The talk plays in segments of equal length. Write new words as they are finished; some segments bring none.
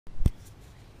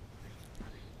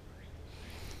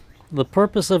The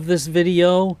purpose of this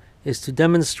video is to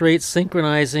demonstrate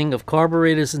synchronizing of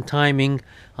carburetors and timing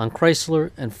on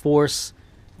Chrysler and Force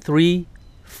 3,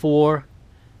 4,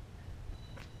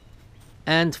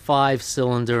 and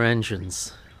 5-cylinder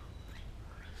engines.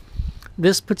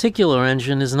 This particular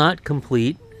engine is not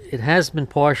complete. It has been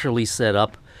partially set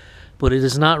up, but it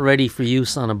is not ready for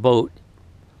use on a boat.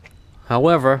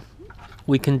 However,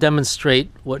 we can demonstrate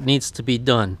what needs to be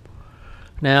done.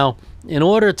 Now, in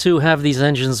order to have these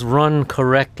engines run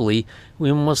correctly,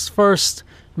 we must first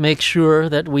make sure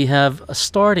that we have a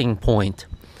starting point.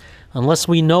 Unless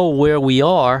we know where we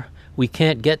are, we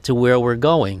can't get to where we're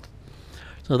going.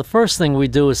 So the first thing we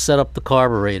do is set up the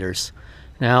carburetors.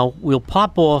 Now, we'll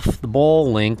pop off the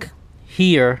ball link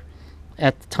here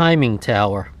at the timing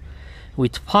tower. We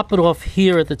pop it off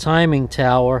here at the timing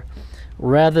tower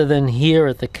rather than here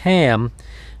at the cam,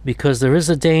 because there is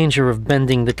a danger of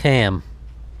bending the cam.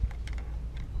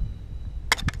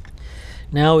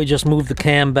 Now we just move the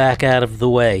cam back out of the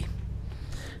way.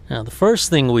 Now the first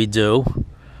thing we do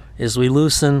is we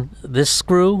loosen this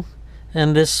screw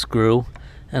and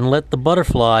let the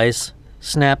butterflies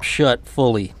snap shut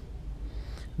fully.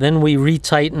 Then we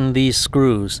retighten these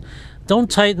screws.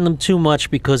 Don't tighten them too much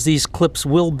because these clips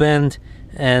will bend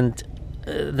and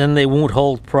then they won't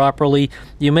hold properly.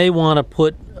 You may want to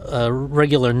put a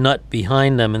regular nut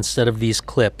behind them instead of these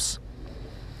clips.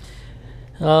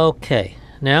 Okay.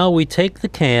 Now we take the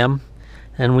cam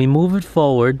and we move it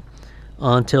forward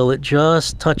until it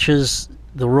just touches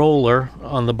the roller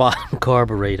on the bottom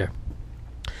carburetor.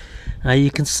 Now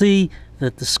you can see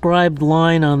that the scribed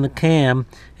line on the cam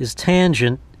is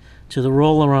tangent to the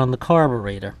roller on the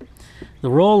carburetor. The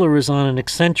roller is on an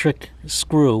eccentric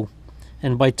screw,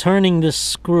 and by turning this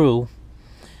screw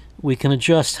we can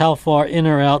adjust how far in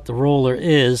or out the roller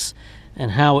is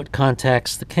and how it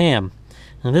contacts the cam.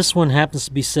 Now this one happens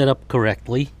to be set up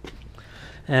correctly,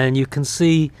 and you can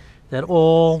see that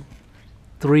all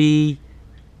 3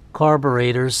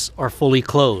 carburetors are fully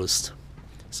closed.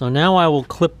 So now I will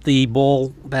clip the ball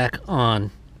back on.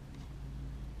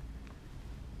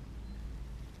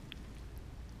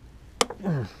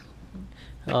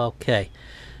 Okay.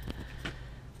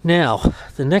 Now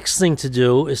the next thing to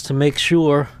do is to make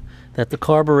sure that the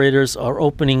carburetors are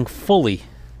opening fully,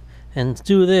 and to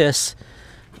do this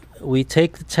we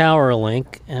take the tower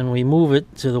link and we move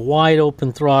it to the wide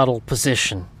open throttle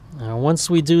position. Now once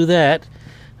we do that,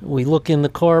 we look in the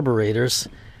carburetors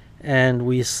and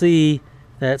we see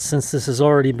that since this has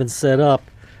already been set up,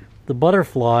 the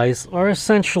butterflies are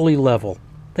essentially level.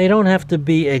 They don't have to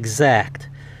be exact.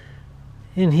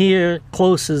 In here,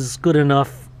 close is good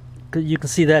enough. You can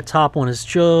see that top one is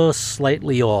just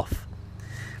slightly off.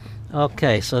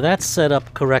 Okay, so that's set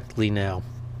up correctly now.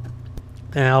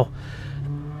 Now,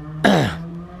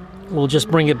 we'll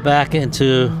just bring it back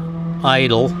into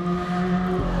idle.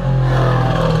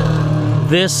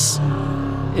 This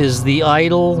is the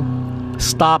idle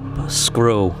stop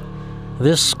screw.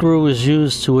 This screw is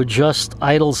used to adjust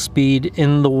idle speed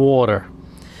in the water.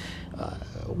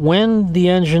 When the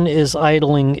engine is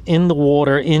idling in the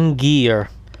water in gear,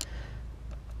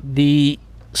 the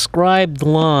scribed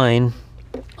line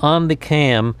on the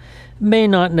cam may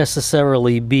not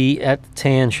necessarily be at the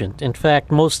tangent. In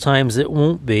fact, most times it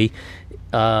won't be.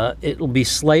 It'll be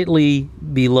slightly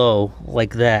below,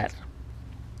 like that.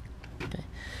 Okay.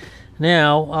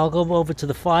 Now, I'll go over to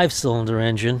the 5-cylinder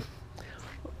engine,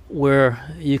 where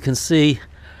you can see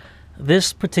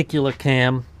this particular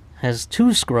cam has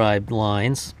 2 scribed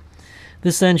lines.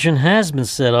 This engine has been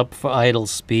set up for idle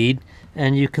speed,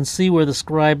 and you can see where the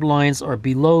scribed lines are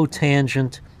below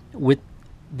tangent with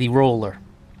the roller.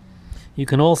 You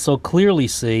can also clearly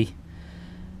see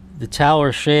the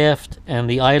tower shaft and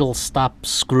the idle stop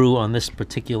screw on this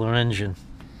particular engine.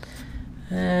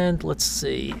 And let's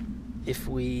see if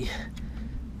we...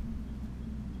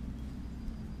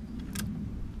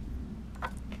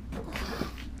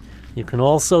 You can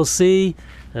also see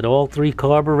that all 3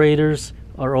 carburetors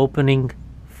are opening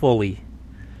fully.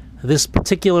 This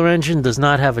particular engine does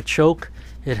not have a choke.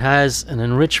 It has an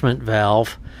enrichment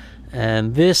valve.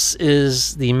 And this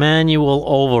is the manual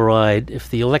override. If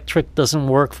the electric doesn't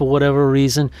work for whatever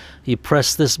reason, you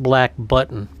press this black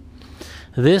button.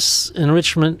 This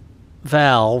enrichment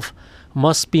valve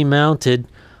must be mounted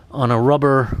on a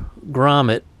rubber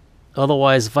grommet,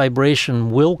 otherwise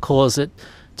vibration will cause it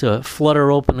to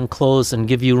flutter open and close and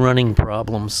give you running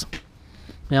problems.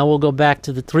 Now we'll go back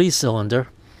to the 3-cylinder,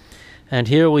 and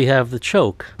here we have the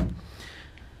choke.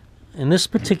 In this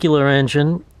particular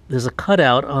engine, there's a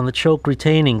cutout on the choke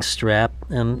retaining strap,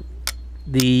 and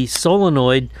the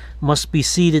solenoid must be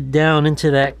seated down into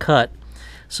that cut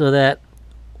so that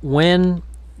when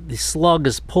the slug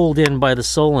is pulled in by the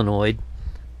solenoid,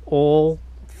 all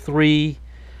 3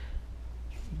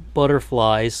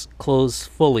 butterflies close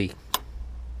fully.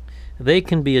 They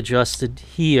can be adjusted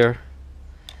here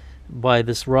by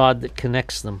this rod that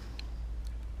connects them.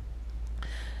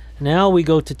 Now we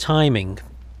go to timing.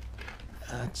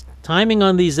 Timing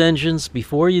on these engines,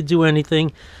 before you do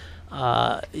anything,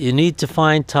 you need to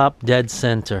find top dead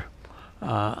center.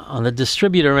 On the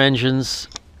distributor engines,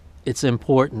 it's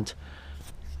important.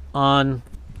 On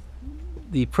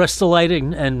the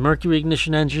Prestolite and mercury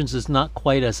ignition engines, it's not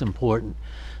quite as important.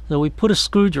 So we put a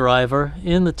screwdriver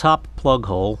in the top plug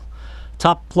hole.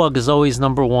 Top plug is always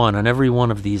number 1 on every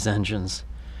one of these engines.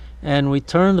 And we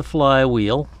turn the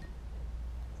flywheel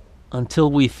until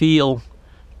we feel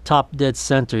top dead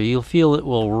center. You'll feel it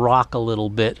will rock a little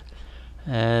bit.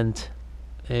 And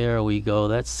there we go.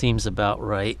 That seems about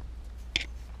right.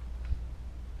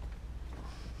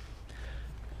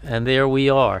 And there we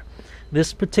are.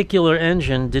 This particular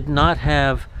engine did not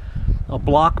have a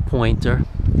block pointer,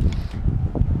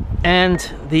 and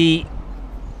the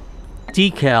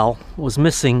decal was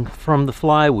missing from the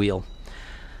flywheel.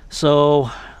 So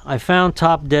I found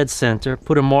top dead center,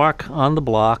 put a mark on the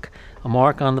block, a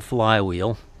mark on the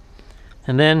flywheel,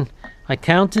 and then I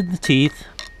counted the teeth,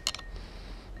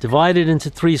 divided into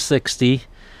 360,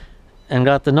 and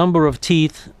got the number of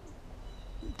teeth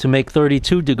to make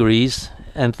 32 degrees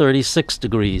and 36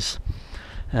 degrees.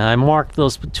 And I marked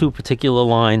those 2 particular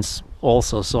lines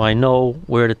also, so I know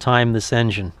where to time this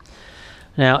engine.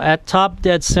 Now, at top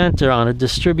dead center on a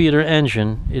distributor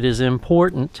engine, it is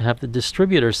important to have the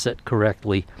distributor set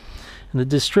correctly. And the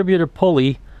distributor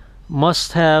pulley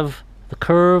must have the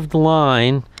curved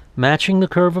line matching the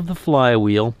curve of the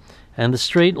flywheel and the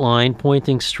straight line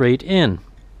pointing straight in.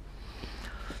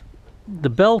 The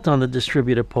belt on the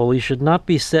distributor pulley should not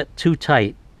be set too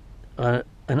tight. An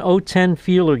 010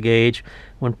 feeler gauge,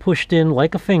 when pushed in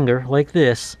like a finger, like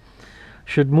this,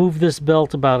 should move this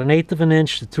belt about 1/8 of an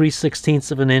inch to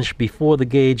 3/16 of an inch before the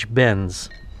gauge bends.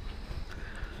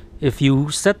 If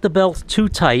you set the belt too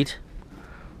tight,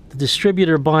 the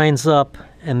distributor binds up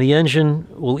and the engine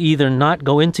will either not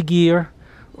go into gear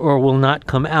or will not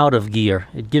come out of gear.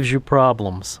 It gives you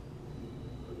problems.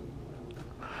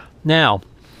 Now,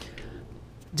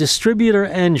 distributor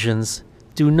engines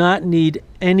do not need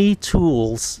any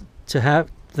tools to have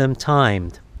them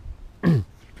timed. You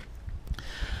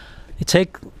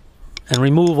take and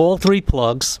remove all 3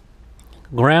 plugs,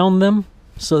 ground them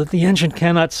so that the engine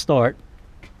cannot start.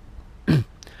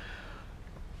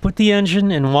 Put the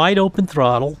engine in wide open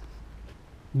throttle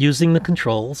using the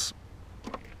controls,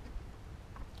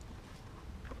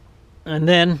 and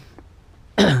then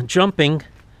jumping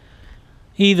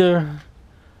either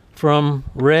from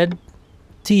red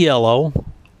to yellow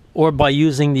or by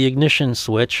using the ignition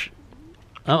switch.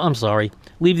 I'm sorry,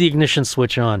 leave the ignition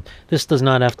switch on. This does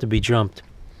not have to be jumped.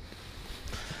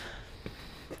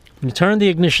 You turn the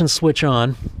ignition switch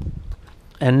on,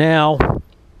 and now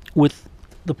with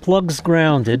the plugs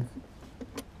grounded,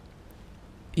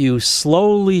 you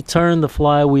slowly turn the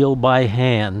flywheel by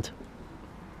hand.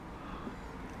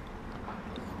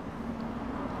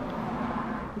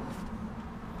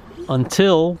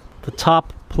 Until the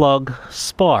top plug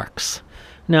sparks.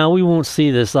 Now, we won't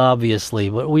see this obviously,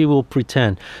 but we will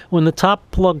pretend. When the top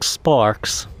plug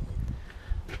sparks,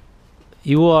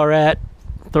 you are at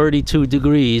 32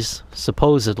 degrees,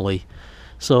 supposedly.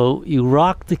 So you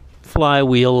rock the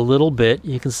flywheel a little bit.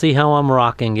 You can see how I'm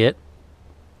rocking it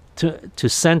to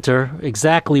center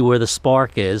exactly where the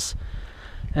spark is.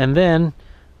 And then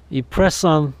you press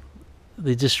on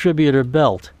the distributor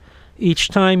belt. Each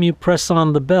time you press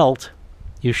on the belt,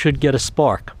 you should get a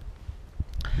spark.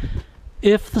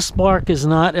 If the spark is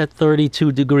not at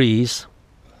 32 degrees,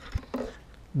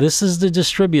 this is the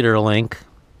distributor link,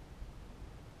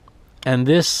 and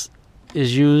this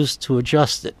is used to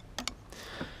adjust it.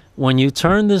 When you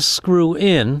turn this screw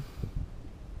in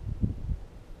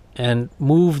and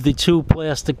move the 2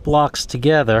 plastic blocks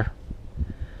together,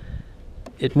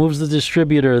 it moves the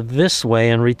distributor this way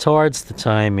and retards the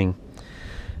timing.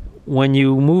 When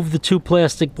you move the 2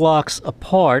 plastic blocks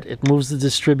apart, it moves the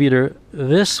distributor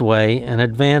this way and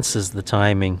advances the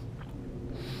timing.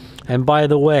 And by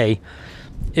the way,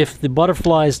 if the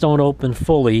butterflies don't open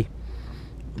fully,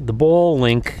 the ball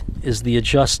link is the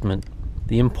adjustment.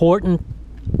 The important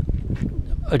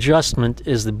adjustment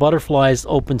is the butterflies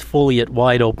opened fully at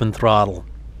wide open throttle.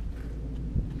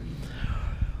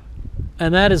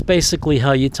 And that is basically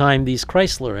how you time these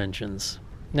Chrysler engines.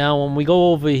 Now, when we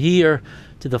go over here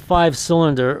to the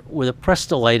 5-cylinder with a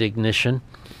Prestolite ignition,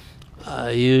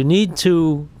 you need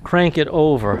to crank it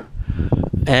over,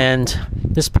 and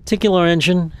This particular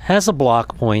engine has a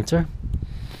block pointer.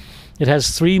 It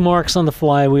has 3 marks on the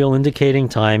flywheel indicating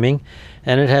timing,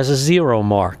 and it has a 0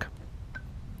 mark.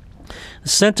 The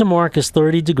center mark is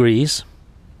 30 degrees.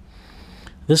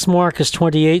 This mark is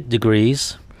 28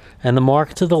 degrees, and the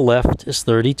mark to the left is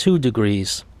 32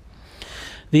 degrees.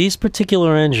 These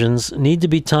particular engines need to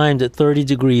be timed at 30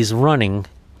 degrees running,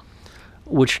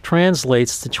 which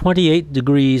translates to 28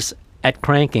 degrees at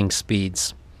cranking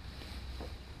speeds.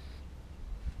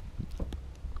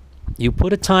 You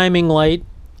put a timing light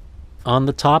on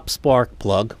the top spark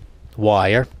plug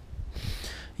wire.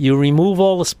 You remove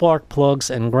all the spark plugs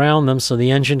and ground them so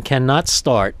the engine cannot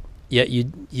start. Yet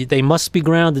they must be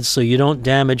grounded so you don't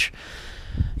damage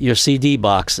your CD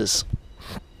boxes.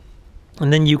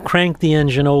 And then you crank the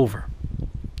engine over.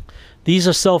 These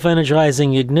are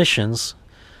self-energizing ignitions,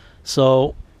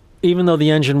 so even though the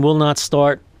engine will not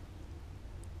start,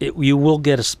 you will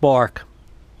get a spark,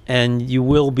 and you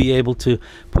will be able to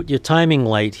put your timing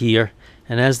light here,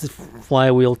 and as the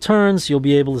flywheel turns, you'll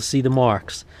be able to see the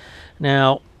marks.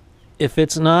 Now, if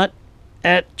it's not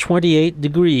at 28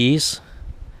 degrees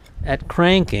at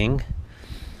cranking,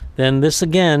 then this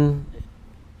again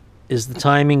is the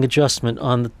timing adjustment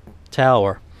on the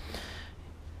tower.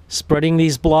 Spreading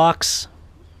these blocks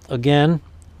again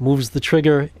moves the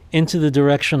trigger into the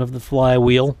direction of the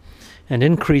flywheel and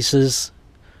increases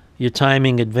your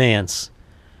timing advance.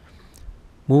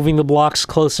 Moving the blocks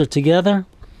closer together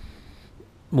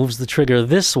moves the trigger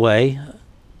this way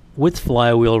with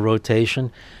flywheel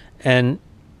rotation and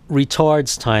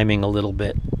retards timing a little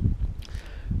bit.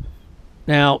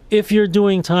 Now, if you're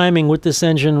doing timing with this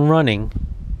engine running,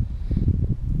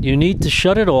 you need to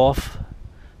shut it off,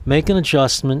 make an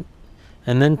adjustment,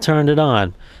 and then turn it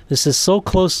on. This is so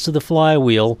close to the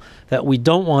flywheel that we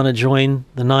don't want to join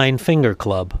the 9-finger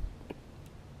club.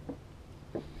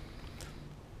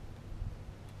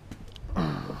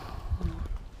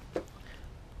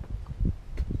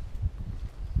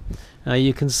 Now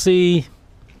you can see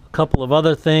a couple of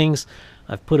other things.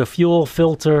 I've put a fuel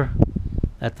filter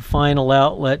at the final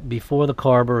outlet before the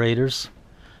carburetors.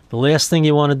 The last thing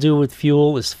you want to do with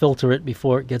fuel is filter it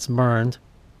before it gets burned.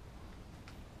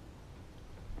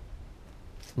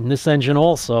 And this engine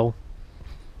also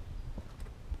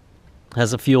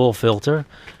has a fuel filter,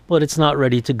 but it's not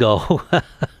ready to go.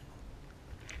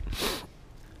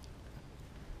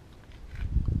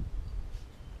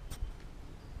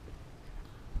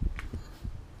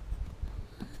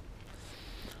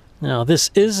 Now, this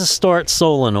is a start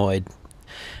solenoid.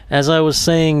 As I was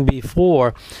saying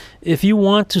before, if you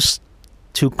want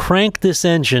to crank this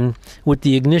engine with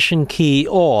the ignition key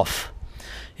off,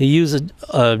 you use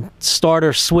a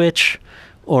starter switch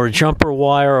or a jumper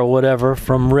wire or whatever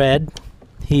from red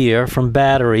here, from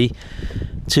battery,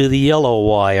 to the yellow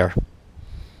wire.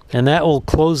 And that will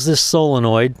close this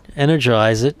solenoid,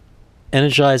 energize it,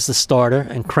 energize the starter,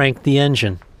 and crank the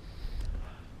engine.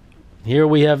 Here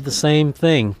we have the same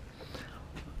thing.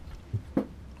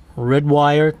 Red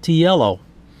wire to yellow.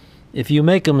 If you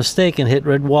make a mistake and hit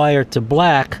red wire to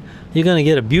black, you're going to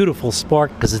get a beautiful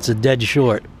spark because it's a dead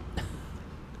short.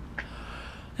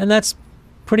 And that's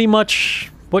pretty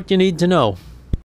much what you need to know.